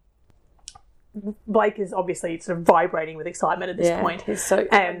Blake is obviously sort of vibrating with excitement at this point. He's so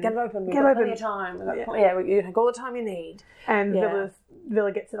get it open. We've got plenty of time. You take all the time you need. And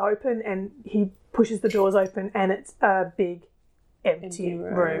Villa gets it open, and he pushes the doors open, and it's a big empty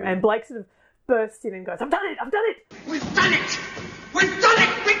room. And Blake sort of bursts in and goes, "I've done it! I've done it! We've done it! We've done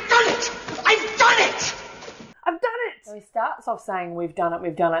it! We've done it! I've done it! I've done it!" So he starts off saying, "We've done it,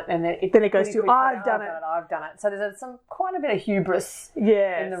 and then it goes to, I've done it. So there's quite a bit of hubris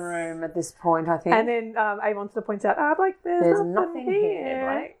in the room at this point, I think. And then Avon sort of points out, Blake, there's nothing here,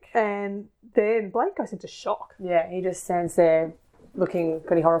 Blake. And then Blake goes into shock. Yeah, he just stands there looking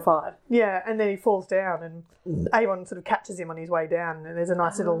pretty horrified. Yeah, and then he falls down, and Avon sort of catches him on his way down, and there's a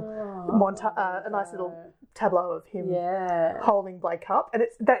nice little tableau of him holding Blake up, and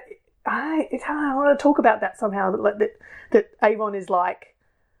it's that. I want to talk about that somehow. That Avon is like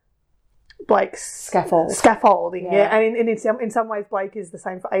Blake's scaffolding. Yeah. And in some ways, Blake is the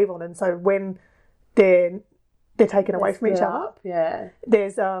same for Avon, and so when they're taken away from each other,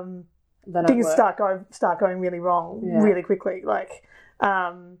 there's things start going really wrong really quickly.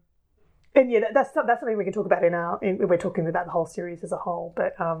 And that's something we can talk about we're talking about the whole series as a whole.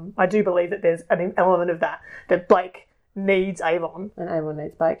 But I do believe that there's an element of that Blake needs Avon and Avon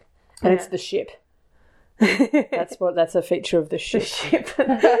needs Blake. And it's the ship. That's a feature of the ship.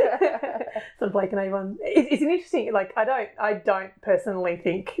 So Blake and Avon. It's an interesting. I don't personally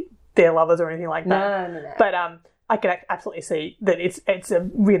think their lovers or anything like that. No. But I can absolutely see that it's a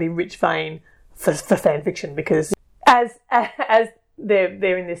really rich vein for fan fiction, because as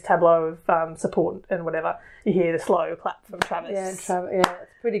they're in this tableau of support and whatever, you hear the slow clap from Travis. It's a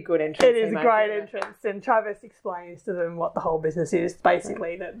pretty good entrance. It is a great entrance, and Travis explains to them what the whole business is.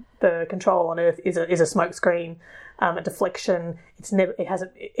 Basically, that the control on Earth is a smoke screen, a deflection. It's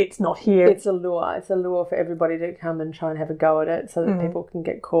not here. It's a lure. It's a lure for everybody to come and try and have a go at it, so that people can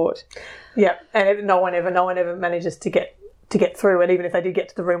get caught. Yeah, and no one ever manages to get through. And even if they did get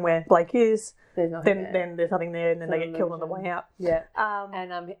to the room where Blake is, then there's nothing there, and then they get killed on the way out. Yeah.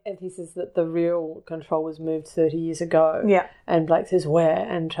 And he says that the real control was moved 30 years ago. Yeah. And Blake says, where?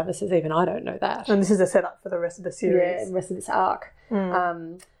 And Travis says, even I don't know that. And this is a setup for the rest of the series. Yeah, the rest of this arc.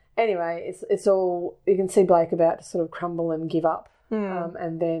 Anyway, it's all, you can see Blake about to sort of crumble and give up.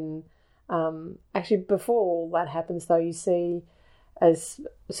 And then, actually, before all that happens, though, you see, as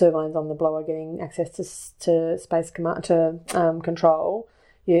Servaline's on the blower getting access to space command, control,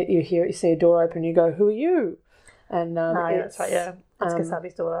 you see a door open, you go, who are you? And that's right, yeah. That's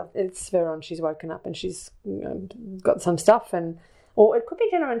Kasabi's daughter. It's Veron. She's woken up and she's got some stuff, or it could be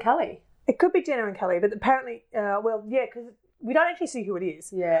Jenna and Kelly. It could be Jenna and Kelly, but apparently, because we don't actually see who it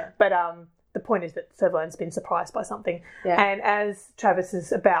is. Yeah. But the point is that Servaline's been surprised by something. Yeah. And as Travis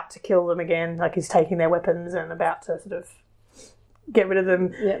is about to kill them again, like he's taking their weapons and about to sort of get rid of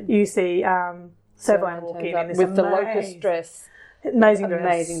them, you see Servaline walk in this with the locust dress. Amazing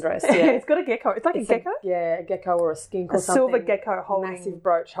dress. Yeah. It's got a gecko. It's like a gecko. A gecko or a skink or something. Silver gecko holding massive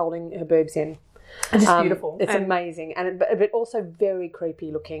brooch holding her boobs in. It's just beautiful. It's amazing, but also very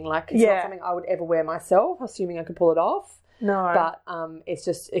creepy looking. Like it's not something I would ever wear myself, assuming I could pull it off. No, but it's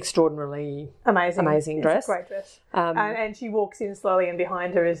just extraordinarily amazing dress. It's a great dress. And she walks in slowly, and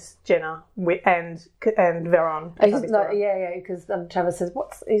behind her is Jenna and Veron. Because Travis says,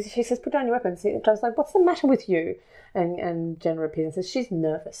 she says, put down your weapons. Travis like, what's the matter with you? And Jenna appears and says, she's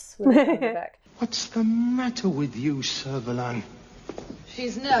nervous. Back. What's the matter with you, Servaline?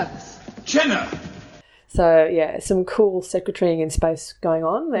 She's nervous. Jenna! So, some cool secretarying in space going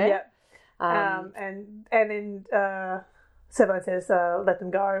on there. Yep. And then Servaline says, let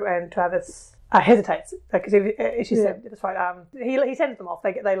them go, and Travis hesitates. Because she said, that's right, he sends them off,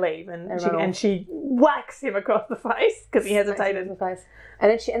 they leave, and she whacks him across the face because he hesitated. The face.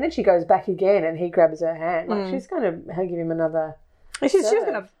 And then she goes back again and he grabs her hand. Like she's going to give him another. She's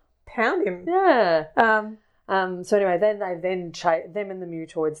going to pound him. Yeah. So anyway, then them and the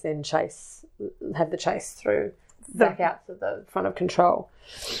mutoids then have the chase through back out to the front of control.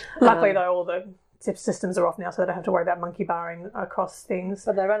 Luckily, though, all the systems are off now, so they don't have to worry about monkey barring across things.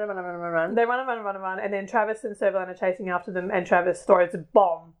 But they run. They run, and then Travis and Servaline are chasing after them, and Travis throws a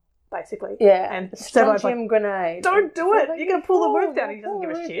bomb, basically. Yeah, and strontium grenade. Don't do it! You're going to pull the roof down. He doesn't give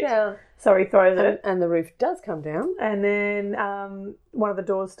a shit. So he throws it. And the roof does come down. And then one of the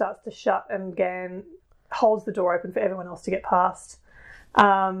doors starts to shut, and Gan holds the door open for everyone else to get past.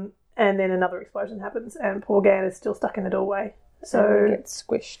 And then another explosion happens, and poor Gan is still stuck in the doorway. So he gets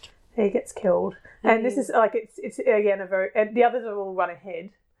squished. He gets killed. And this is like, it's again and the others are all run ahead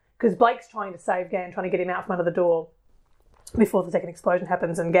because Blake's trying to save Gan, trying to get him out from under the door before the second explosion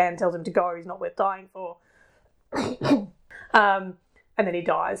happens, and Gan tells him to go, he's not worth dying for. And then he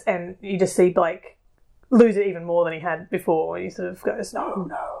dies, and you just see Blake lose it even more than he had before. He sort of goes, no,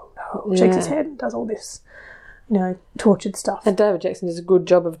 shakes his head and does all this, tortured stuff. And David Jackson does a good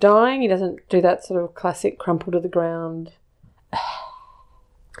job of dying. He doesn't do that sort of classic crumple to the ground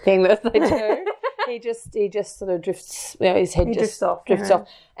thing that they do. he just sort of drifts, his head drifts off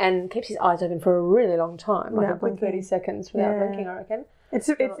and keeps his eyes open for a really long time, like a good 30 seconds without blinking, I reckon. I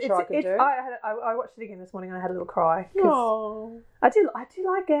watched it again this morning and I had a little cry. I do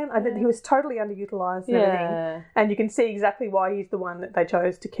like him. He was totally underutilised and everything. And you can see exactly why he's the one that they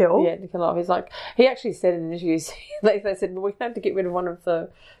chose to kill. Yeah, to kill off. He's like, he actually said in interviews, they said, well, we had to get rid of one of the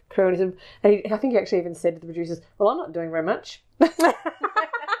crew. And he said, I think he actually even said to the producers, well, I'm not doing very much.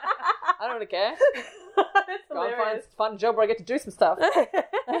 I don't really care. That's go and find a job where I get to do some stuff.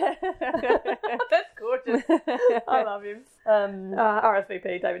 That's gorgeous. I love him.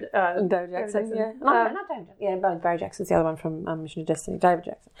 RSVP, David Jackson. Yeah. Not David Jackson. Yeah, Barry Jackson's the other one from Mission to Destiny. David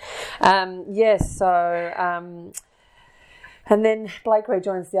Jackson. And then Blake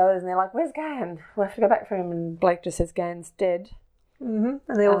rejoins the others and they're like, where's Gan? We'll have to go back for him. And Blake just says Gan's dead. Mm-hmm.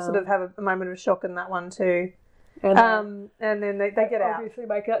 And they all sort of have a moment of shock in that one too. And then they get out. obviously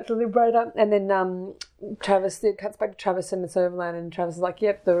make out to Liberator. And then Travis, it cuts back to Travis and Servalan, and Travis is like,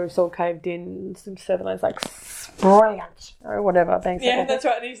 yep, the roof's all caved in. Servalan's like, brilliant, or whatever. Yeah, that's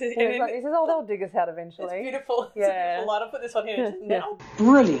right. And he says, oh, they'll dig us out eventually. It's beautiful. It's a beautiful line. I'll put this on here now.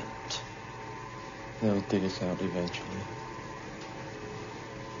 Brilliant. They'll dig us out eventually.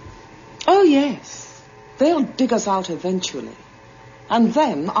 Oh, yes. They'll dig us out eventually. And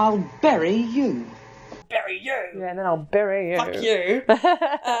then I'll bury you. Bury you. Yeah, and then I'll bury you. Fuck you.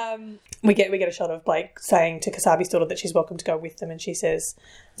 We get a shot of Blake saying to Kasabi's daughter that she's welcome to go with them, and she says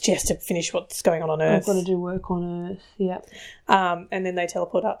she has to finish what's going on Earth. I've got to do work on Earth. Yep. And then they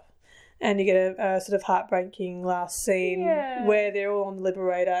teleport up, and you get a sort of heartbreaking last scene where they're all on the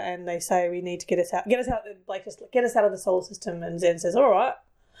Liberator, and they say, "We need to get us out. Blake, just get us out of the solar system." And Zen says, "All right."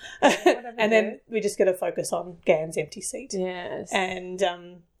 And then we just get a focus on Gan's empty seat. Yes. And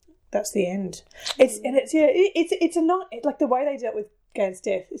that's the end. It's a not like the way they dealt with Gan's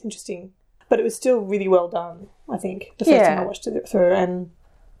death is interesting, but it was still really well done. I think the first time I watched it through,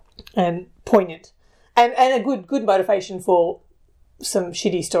 and poignant, and a good motivation for some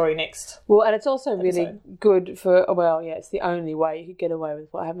shitty story next. Well, and it's also really good for it's the only way you could get away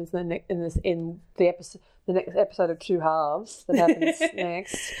with what happens in the next episode of Two Halves that happens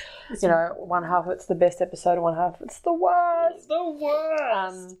next. You know, one half it's the best episode, and one half it's the worst. It's the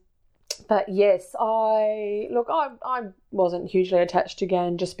worst. But yes, I wasn't hugely attached to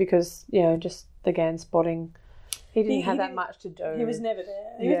Gan just because, just the Gan spotting. He didn't have that much to do. He was never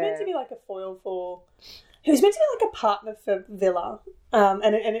there. He was meant to be like a foil for... He was meant to be like a partner for Villa.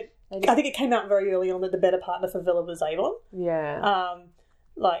 I think it came out very early on that the better partner for Villa was Avon. Yeah.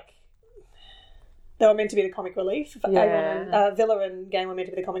 They were meant to be the comic relief. Avon, Villa and Gan were meant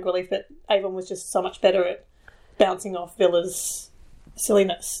to be the comic relief, but Avon was just so much better at bouncing off Villa's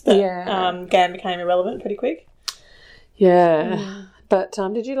silliness that Gan became irrelevant pretty quick. Yeah. But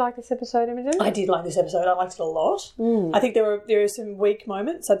did you like this episode, Imogen? I did like this episode. I liked it a lot. I think there are some weak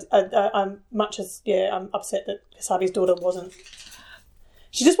moments. I'm upset that Kasabi's daughter wasn't.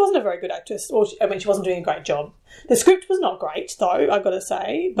 She just wasn't a very good actress, she wasn't doing a great job. The script was not great, though, I've got to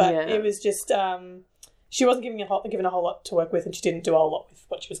say, but it was just she wasn't given a whole lot to work with, and she didn't do a whole lot with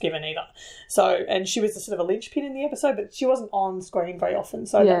what she was given either. So, and she was a sort of a linchpin in the episode, but she wasn't on screen very often,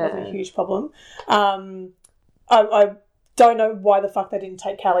 so that wasn't a huge problem. I don't know why the fuck they didn't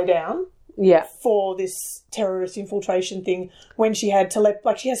take Callie down for this terrorist infiltration thing when she had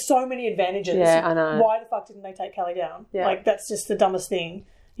she has so many advantages. Yeah, I know. Why the fuck didn't they take Callie down? Yeah. Like, that's just the dumbest thing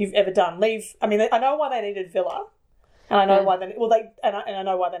you've ever done. I mean, I know why they needed Villa, and I know why I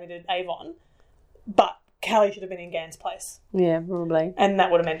know why they needed Avon, but Callie should have been in Gan's place. Yeah, probably. And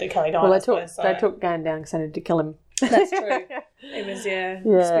that would have meant that Callie died. Well, they took Gan down because they needed to kill him. That's true. It was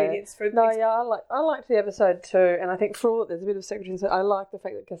expedience for I liked the episode too, and I think for all there's a bit of secretary. I like the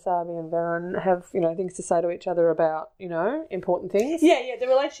fact that Kasabi and Varen have things to say to each other about important things. Yeah, the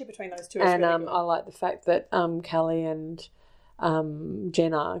relationship between those two is and really good. I like the fact that Callie and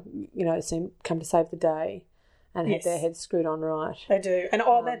Jenna seem come to save the day and had their heads screwed on right. They do, and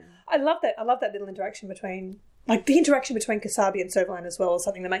man, I love that. I love that little interaction between. Like, the interaction between Kasabi and Servalan as well is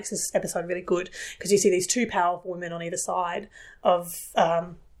something that makes this episode really good, because you see these two powerful women on either side of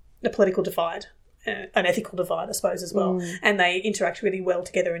the political divide, an ethical divide, I suppose, as well. And they interact really well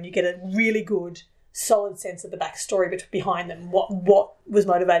together, and you get a really good, solid sense of the backstory behind them, what was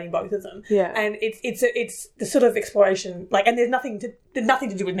motivating both of them. Yeah. And it's the sort of exploration, and there's nothing to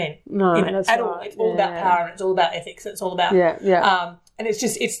do with men at all. It's all about power, and it's all about ethics, it's all about... and it's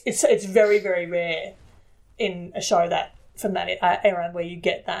just, it's very, very rare in a show from that era where you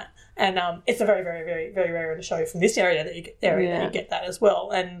get that, and it's a very, very, very, very rare in a show from this area that you get that as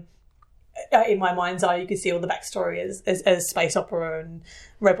well. And in my mind's eye, you can see all the backstory as space opera and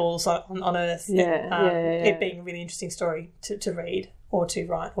rebels on Earth. It being a really interesting story to read or to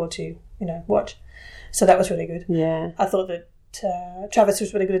write or to watch. So that was really good. Yeah, I thought that Travis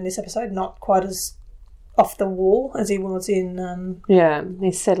was really good in this episode. Not quite as off the wall as he was in.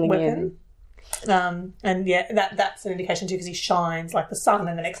 He's settling Weapon. And that's an indication too, because he shines like the sun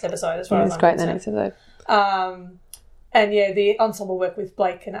in the next episode as well. It's great in the next episode. And the ensemble work with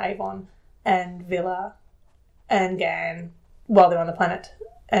Blake and Avon and Villa and Gan while they're on the planet,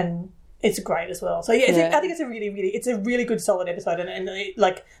 and it's great as well. So I think it's a really good solid episode, and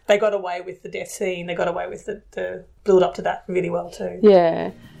they got away with the death scene, they got away with the build up to that really well too.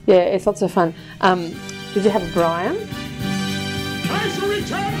 Yeah, it's lots of fun. Did you have a Brian? I shall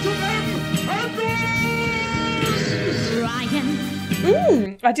return to them.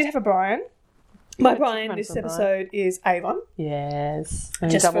 I did have a Brian. My Brian this episode is Avon. Yes. And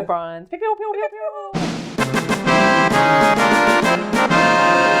Just double for- Brian's. Pew, pew, pew, pew, pew.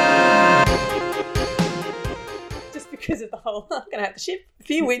 Just because of the whole, I'm going to have to ship if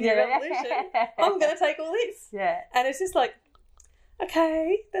you win your revolution. I'm going to take all this. Yeah. And it's just like,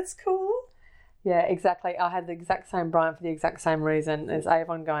 okay, that's cool. Yeah, exactly. I had the exact same Brian for the exact same reason as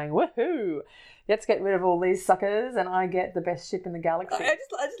Avon going, woohoo, let's get rid of all these suckers and I get the best ship in the galaxy. I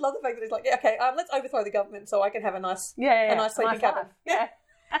just love the fact that it's like, yeah, okay, let's overthrow the government so I can have a nice sleeping cabin. Yeah.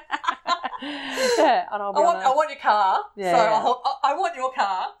 Yeah, and I'll be I want your car, Yeah, so yeah. I want your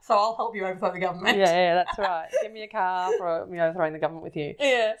car, so I'll help you overthrow the government. Yeah, that's right. Give me a car for throwing the government with you.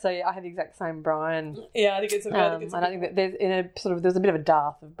 Yeah. So yeah, I had the exact same Brian. Yeah, I think it's a I don't think that there's a bit of a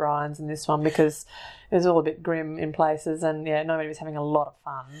dearth of Brians in this one because it was all a bit grim in places, and yeah, nobody was having a lot of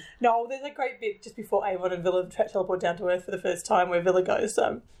fun. No, there's a great bit just before Avon and Villa teleport down to Earth for the first time, where Villa goes,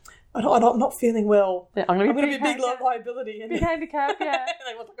 I'm not feeling well. Yeah, I'm going to be a big liability. Big handicap, yeah.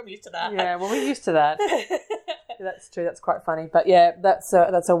 And like, I'm used to that. Yeah, well, we're used to that. Yeah, that's true. That's quite funny. But yeah, that's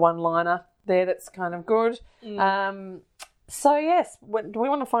a one-liner there. That's kind of good. So yes, do we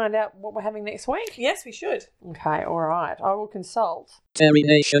want to find out what we're having next week? Yes, we should. Okay, all right. I will consult. Terry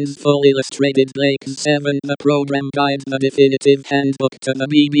Nations Full Illustrated Blake 7, the program guide, the definitive handbook to the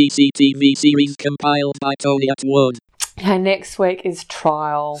BBC TV series compiled by Tony Atwood. Okay, next week is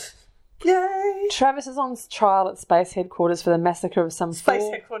Trial. Yay! Travis is on trial at space headquarters for the massacre of some Space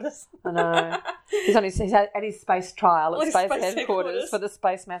headquarters. I know. He's at his space trial at His space space headquarters for the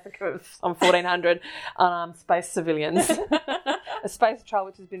space massacre of some 1,400 unarmed space civilians. A space trial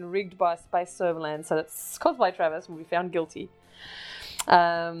which has been rigged by Space Serverland so that cosplay Travis will be found guilty.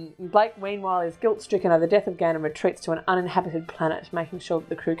 Blake, meanwhile, is guilt-stricken over the death of Gan and retreats to an uninhabited planet, making sure that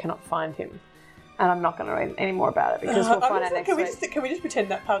the crew cannot find him. And I'm not going to read any more about it because we'll find out next week. Can we just pretend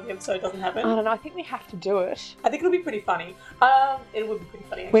that part of the episode doesn't happen? I don't know. I think we have to do it. I think it'll be pretty funny. It would be pretty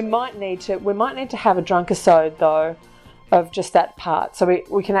funny, actually. We might need to have a drunk-isode, though, of just that part. So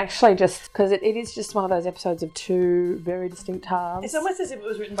we can actually just... Because it is just one of those episodes of two very distinct halves. It's almost as if it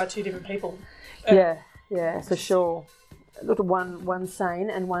was written by two different people. Yeah, for sure. One sane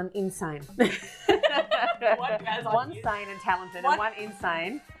and one insane. One sane and talented and one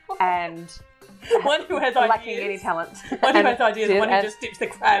insane and... One who has lacking ideas. any talent. One who has ideas, one who just dips the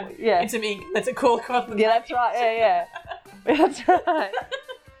crab in some ink. That's a cool across the Yeah, that's right. Yeah. That's right.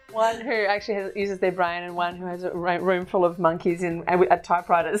 One who actually uses their brain and one who has a room full of monkeys at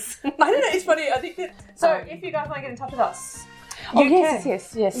typewriters. I don't know, it's funny. I think that... So, if you guys want to get in touch with us...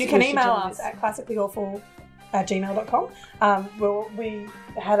 Yes. You can email us at classicallyawful@gmail.com. We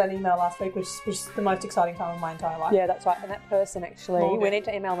had an email last week, which was the most exciting time of my entire life. Yeah, that's right. And that person actually, we need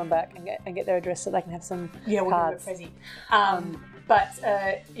to email them back and get their address so they can have some cards. We'll do a present. But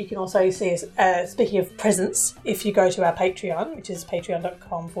you can also see us, speaking of presents, if you go to our Patreon, which is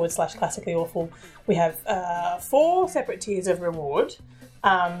patreon.com/classicallyawful, we have 4 separate tiers of reward.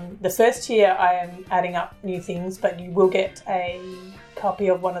 The first tier, I am adding up new things, but you will get a copy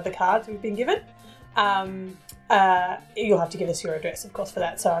of one of the cards we've been given. You'll have to give us your address, of course, for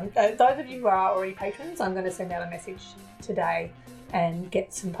that. So those of you who are already patrons, I'm going to send out a message today and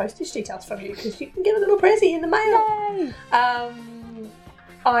get some postage details from you because you can get a little present in the mail. Yay!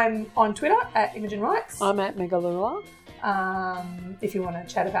 I'm on Twitter at Imogen Wrights. I'm at Megalula. If you want to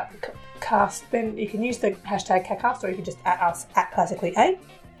chat about the cast, then you can use the hashtag CACast, or you can just at us at Classically A.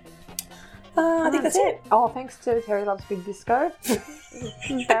 I think that's it. Oh, thanks to Terry Loves Big Disco.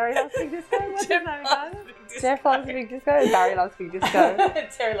 Barry Loves Big Disco. What's his name again? Jeff Loves Big Disco. Barry Loves Big Disco.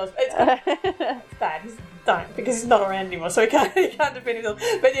 Terry Loves. It's bad. Don't, because he's not around anymore, so he can't defend himself.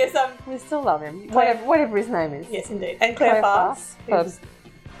 But yes, we still love him. Whatever his name is. Yes, indeed. And Claire Farss,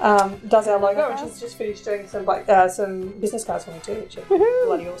 does our logo, and she's just finished doing some business cards for me too, which are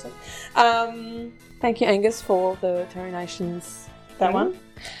bloody awesome. Thank you, Angus, for the Terry Nations. That one.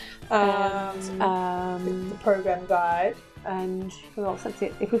 The program guide. And what else? That's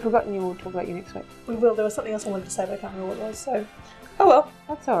it. If we've forgotten you, we'll talk about you next week. We will. There was something else I wanted to say, but I can't remember what it was. So, oh well.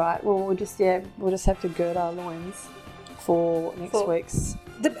 That's all right. Well, we'll just have to gird our loins for next week's.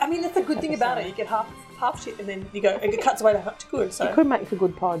 I mean, that's the good thing about it. You get half shit, and then you go. It cuts away to good. So it could make for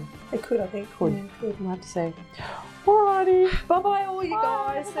good pod. It could, I think. Could. Yeah, we'll have to see. Alrighty. Bye bye, all you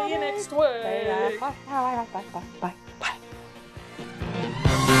guys. See you next week. Bye. Bye.